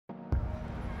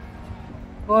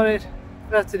morning,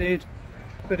 good afternoon,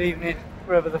 good evening,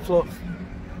 wherever the fluff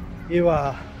you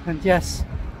are. And yes,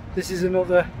 this is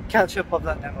another catch up of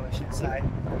that demolition site.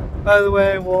 By the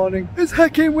way, warning, it's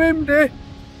heckin' windy.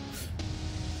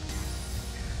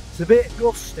 It's a bit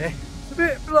gusty, it's a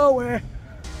bit blowy.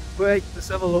 Wait, let's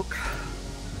have a look.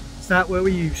 Start where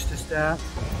we used to start.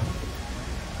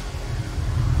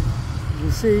 You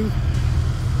can see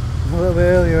a little bit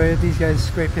earlier I had these guys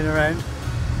scraping around.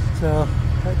 So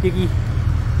that diggy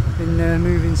been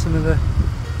moving some of the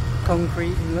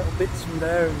concrete and little bits from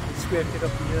there and scraped it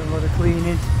up and doing a lot of cleaning.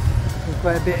 There's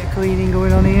quite a bit of cleaning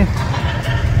going on here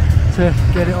to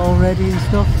get it all ready and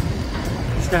stuff.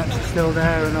 The steps are still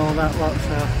there and all that lot,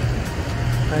 so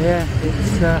but yeah,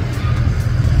 it's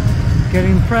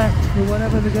getting prepped for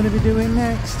whatever they're going to be doing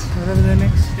next, whatever the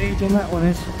next stage on that one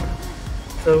is.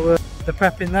 So they're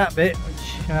prepping that bit,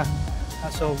 which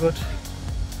that's all good.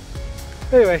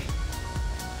 Anyway,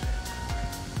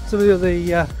 some of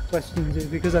the other questions is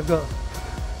because I've got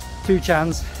two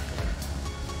chans.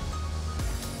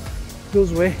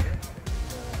 Does we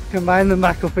combine them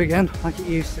back up again like it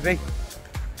used to be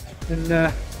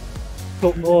and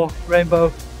put more rainbow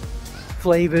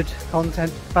flavoured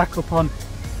content back up on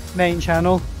main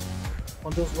channel,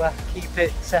 or does we keep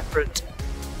it separate?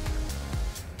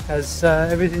 As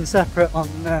everything's separate on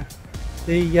the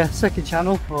second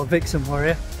channel, or Vixen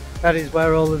Warrior, that is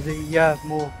where all of the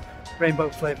more rainbow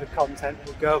flavoured content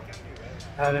will go,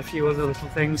 and a few other little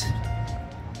things.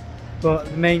 But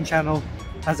the main channel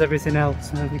has everything else,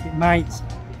 and I think it might,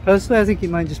 personally I think it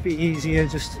might just be easier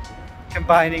just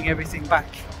combining everything back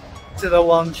to the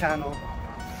one channel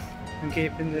and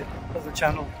keeping the other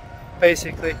channel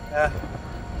basically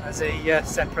as a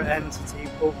separate entity,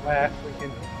 but where we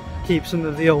can keep some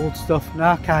of the old stuff and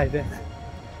archive it,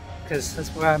 because that's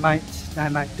what I might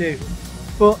do.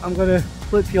 But I'm going to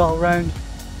flip you all around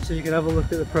so you can have a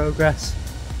look at the progress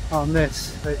on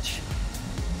this, which,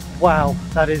 wow,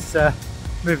 that is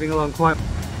moving along quite,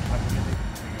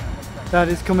 that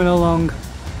is coming along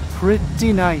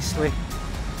pretty nicely.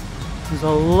 There's a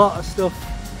lot of stuff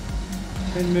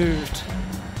been moved.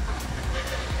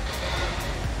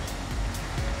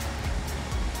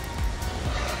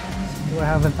 Do I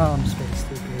have an arm space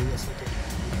through here? Yes I do.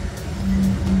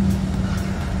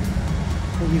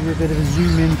 I'll give you a bit of a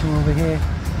zoom in from over here.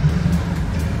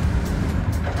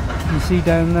 You see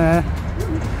down there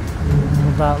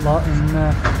all that lot, and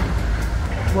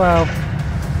well,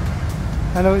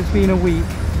 I know it's been a week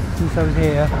since I was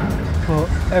here, but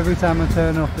every time I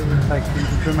turn up it looks like things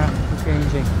are dramatically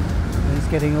changing, and it's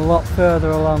getting a lot further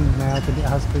along now than it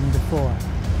has been before.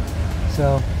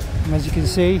 So as you can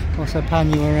see, once I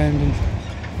pan you around and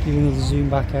give you another zoom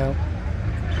back out,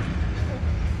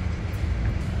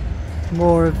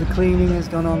 more of the cleaning has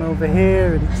gone on over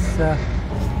here, and it's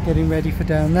getting ready for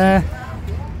down there.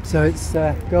 So it's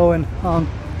going on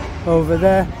over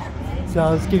there. So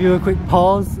I'll just give you a quick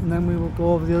pause and then we will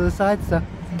go over the other side. So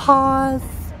pause.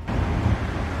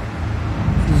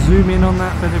 Zoom in on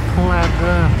that bit of plaid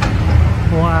there.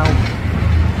 Wow.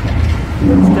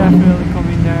 It's definitely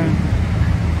coming down.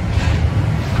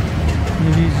 And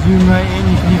if you zoom right in,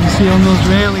 you can even see on those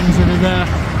railings that are there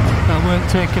that weren't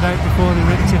taken out before they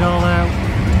ripped it all out.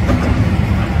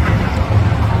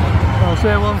 I'll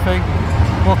say one thing,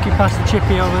 walking past the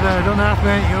chippy over there, don't have to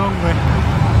make you hungry.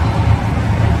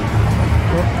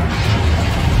 But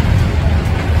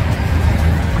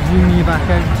zoom you back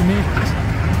out to me, you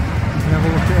can have a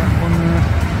look at that one there.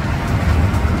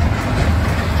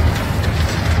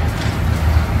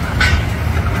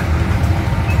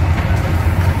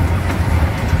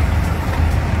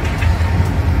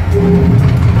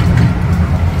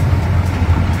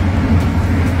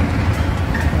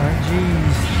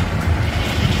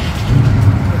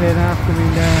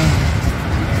 Coming down.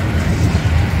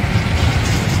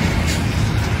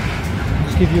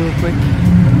 Just give you a quick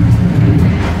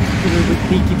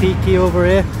peeky over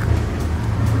here.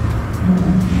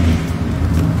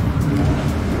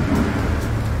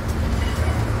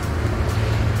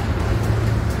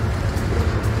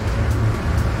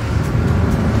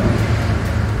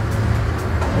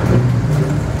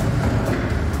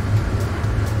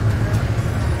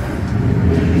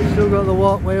 Still got the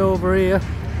walkway over here.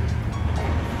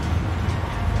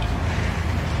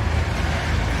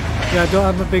 Yeah, I don't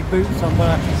have my big boots on, but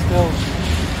I can still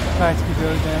try to give you a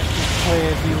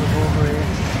clear view of over here.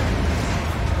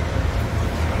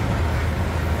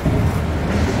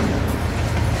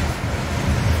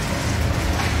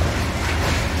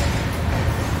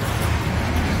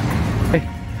 Okay.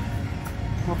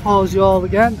 I'll pause you all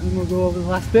again and we'll go over the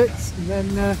last bits and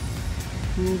then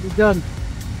we'll be done.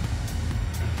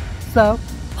 So,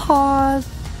 pause!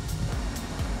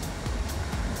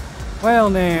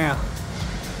 Well now,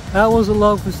 that wasn't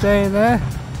long for staying there.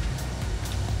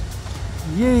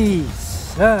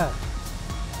 Yes, sir.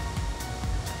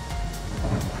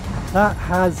 That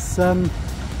has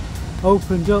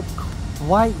opened up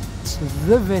quite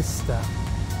the vista.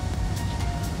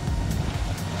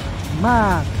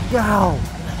 My God.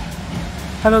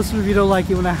 I know some of you don't like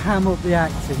it when I ham up the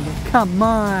acting, but come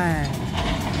on.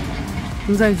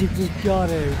 Sometimes you've just got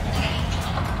to.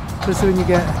 Especially when you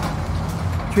get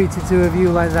treated to a view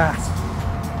like that,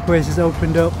 where it's just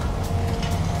opened up.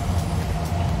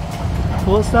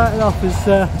 What started off as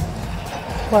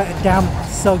quite a damp,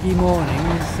 soggy morning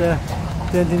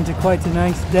has turned into quite a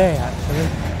nice day actually.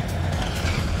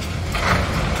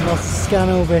 And I'll scan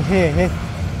over here.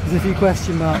 There's a few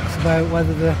question marks about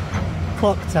whether the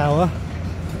clock tower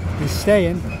is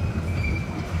staying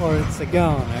or it's a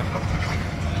goner.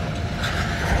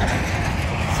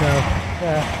 So,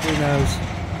 yeah, who knows?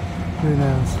 Who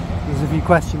knows? There's a few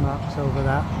question marks over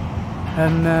that.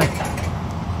 And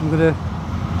I'm going to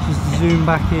just zoom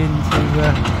back into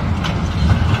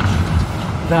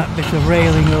that bit of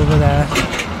railing over there,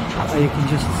 where you can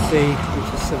just see which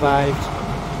has survived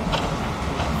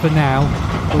for now,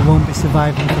 but won't be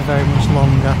surviving for very much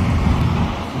longer.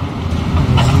 I'm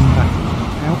going to zoom back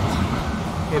out.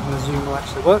 Even the zoom will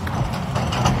actually work.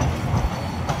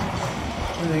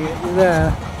 I'm going to get you there.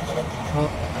 Oh,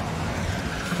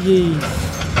 jeez.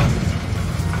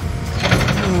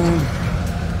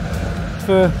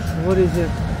 For what is it?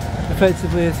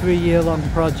 Effectively a 3-year-long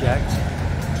project.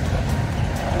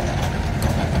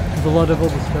 With a lot of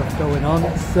other stuff going on.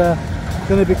 It's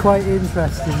going to be quite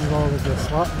interesting with all of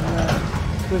this lot.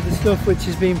 And, with the stuff which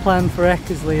is being planned for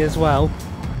Eckersley as well.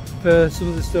 For some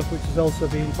of the stuff which is also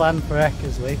being planned for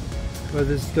Eckersley, where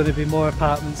there's going to be more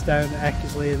apartments down at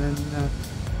Eckersley, and then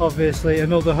obviously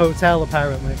another hotel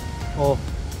apparently, or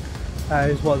that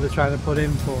is what they're trying to put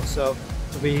in for. So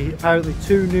there'll be apparently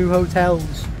 2 new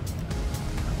hotels.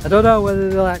 I don't know whether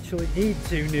they'll actually need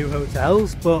 2 new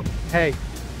hotels, but hey,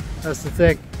 that's the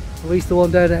thing. At least the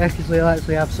one down at Eckersley will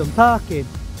actually have some parking,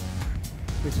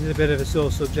 which is a bit of a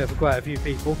sore subject for quite a few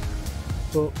people.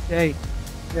 But hey,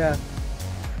 yeah,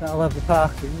 that'll have the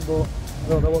parking, but I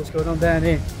don't know what's going on down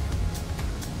here.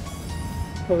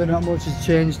 Probably not much has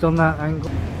changed on that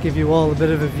angle. Give you all a bit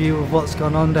of a view of what's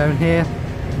gone on down here.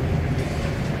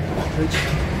 Which,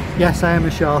 yes, I am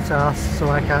a short ass, so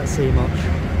I can't see much.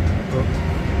 But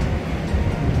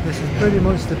this is pretty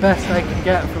much the best I can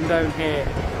get from down here.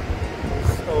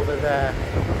 It's over there.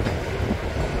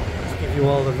 Just give you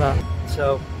all of that.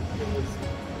 So,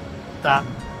 that.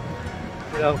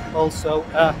 You know, also,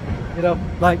 you know,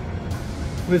 like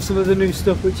with some of the new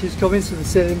stuff which is coming to the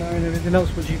cinema and everything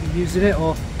else, would you be using it,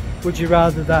 or would you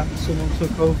rather that someone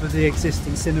took over the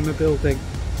existing cinema building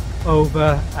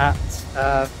over at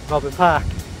Robin Park?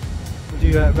 Would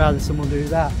you rather someone do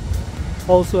that?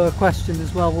 Also a question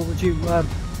as well, what would you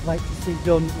like to see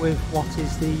done with what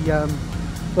is the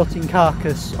rotting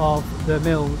carcass of the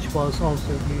mill, which was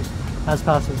also used as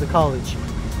part of the college?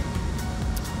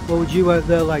 What would you out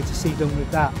there like to see done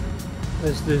with that?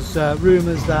 As there's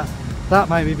rumours that that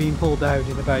might be being pulled out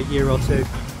in about a year or 2,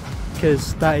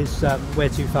 because that is way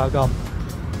too far gone.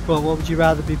 But what would you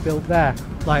rather be built there?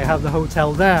 Like have the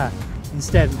hotel there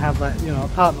instead and have, like, you know,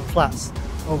 apartment flats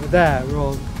over there,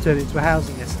 or turn it into a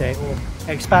housing estate, or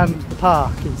expand the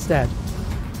park instead?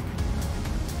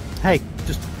 Hey,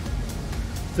 just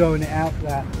throwing it out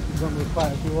there. There's only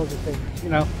quite a few other things, you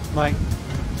know, like,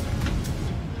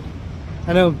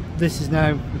 I know this is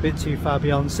now a bit too far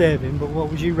beyond saving, but what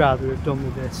would you rather have done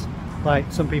with this?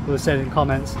 Like some people have said in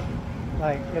comments,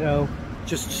 like, you know,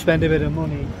 just spend a bit of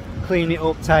money, clean it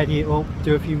up, tidy it up,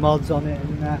 do a few mods on it,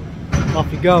 and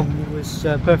off you go. It was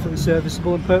perfectly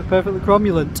serviceable and perfectly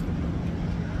cromulent.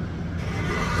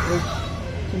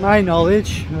 To my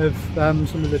knowledge of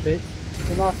some of the bits,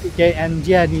 the market gate end,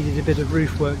 yeah, needed a bit of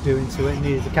roof work doing to it,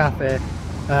 needed a cafe,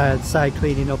 side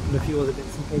cleaning up and a few other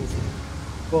bits and pieces.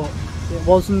 But it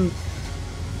wasn't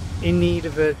in need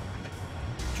of a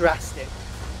drastic,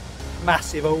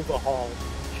 massive overhaul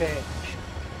change.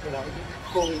 You know,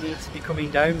 it fully needs to be coming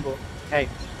down, but hey,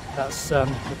 that's the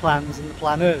plans and the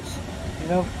planners, you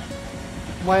know.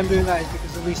 And why I'm doing that is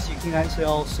because at least you can actually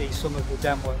all see some of the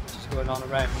dem work which is going on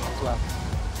around me as well,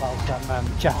 whilst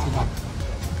I'm chatting on,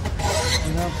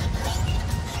 you know.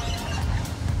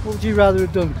 What would you rather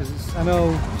have done? Because I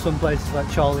know some places like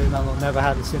Charlie and Mellow never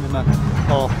had a cinema,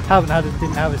 or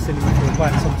didn't have a cinema for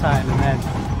quite some time, and then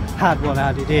had one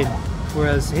added in.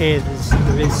 Whereas here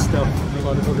there is stuff and a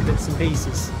lot of other bits and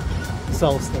pieces. It's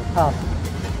all still hard,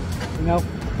 you know.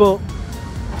 But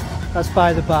that's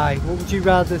by the by. What would you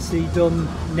rather see done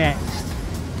next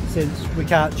since we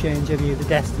can't change any of the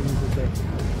destinies of it.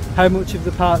 How much of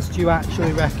the parts do you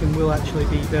actually reckon will actually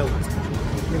be built?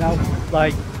 You know,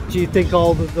 like, do you think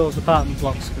all of those apartment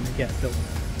blocks are going to get built?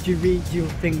 Do you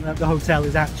think that the hotel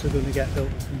is actually going to get built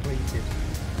and completed?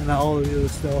 And that all of the other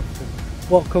stuff? And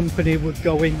what company would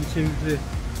go into the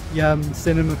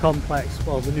cinema complex,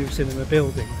 well, the new cinema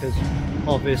building, because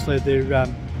obviously they're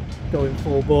going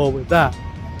full bore with that.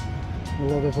 A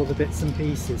lot of other bits and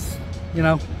pieces, you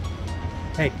know.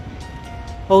 Hey,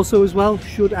 also as well,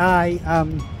 should I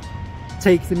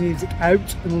take the music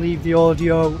out and leave the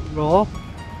audio raw?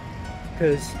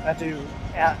 Because I do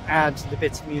add the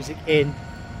bits of music in,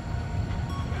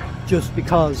 just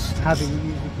because having the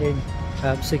music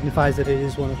in signifies that it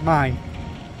is one of mine.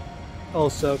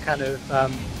 Also kind of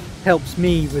helps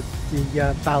me with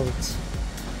the balance,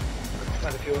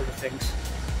 quite a few other things,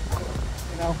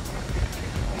 you know.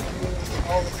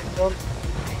 All of it done.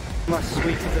 My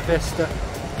sweep of the vista.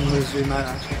 I'm going to zoom out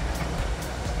actually.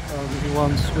 I'll give you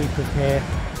one sweep of hair.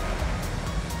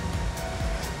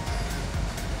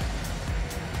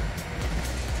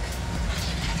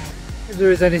 If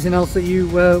there is anything else that you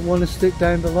want to stick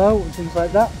down below and things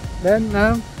like that,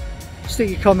 then stick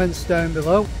your comments down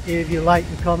below. If you like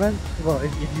the comment, well,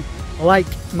 if you like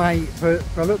my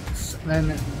products,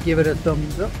 then give it a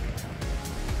thumbs up.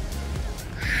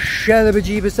 Share the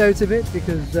bejeebus out of it,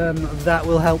 because that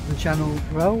will help the channel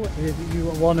grow. If you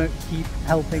want to keep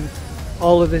helping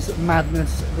all of this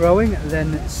madness growing,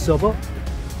 then sub up.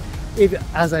 If,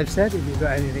 as I've said, if you've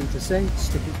got anything to say,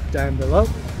 stick it down below.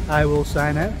 I will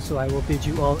sign out, so I will bid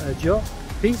you all adieu.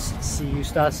 Peace. See you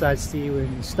starside, see you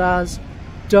in the stars.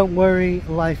 Don't worry,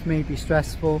 life may be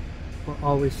stressful, but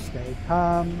always stay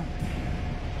calm.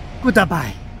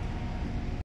 Goodbye.